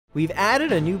We've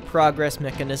added a new progress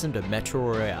mechanism to Metro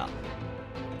Royale.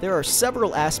 There are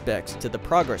several aspects to the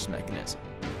progress mechanism.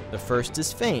 The first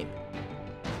is fame.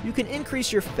 You can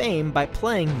increase your fame by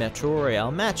playing Metro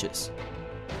Royale matches.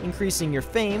 Increasing your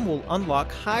fame will unlock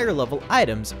higher level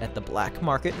items at the black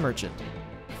market merchant.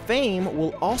 Fame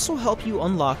will also help you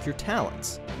unlock your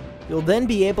talents. You'll then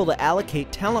be able to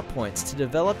allocate talent points to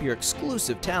develop your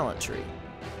exclusive talent tree.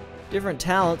 Different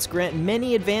talents grant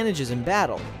many advantages in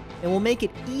battle, and will make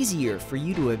it easier for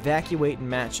you to evacuate in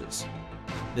matches.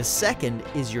 The second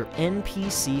is your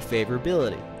NPC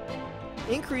favorability.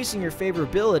 Increasing your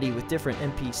favorability with different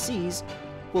NPCs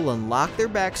will unlock their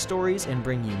backstories and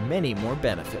bring you many more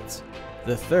benefits.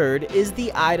 The third is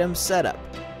the item setup.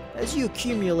 As you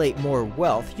accumulate more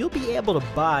wealth, you'll be able to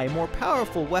buy more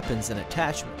powerful weapons and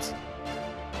attachments.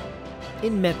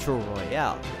 In Metro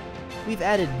Royale, we've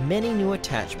added many new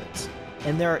attachments,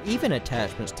 and there are even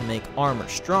attachments to make armor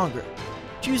stronger.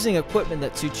 Choosing equipment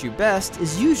that suits you best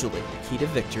is usually the key to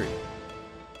victory.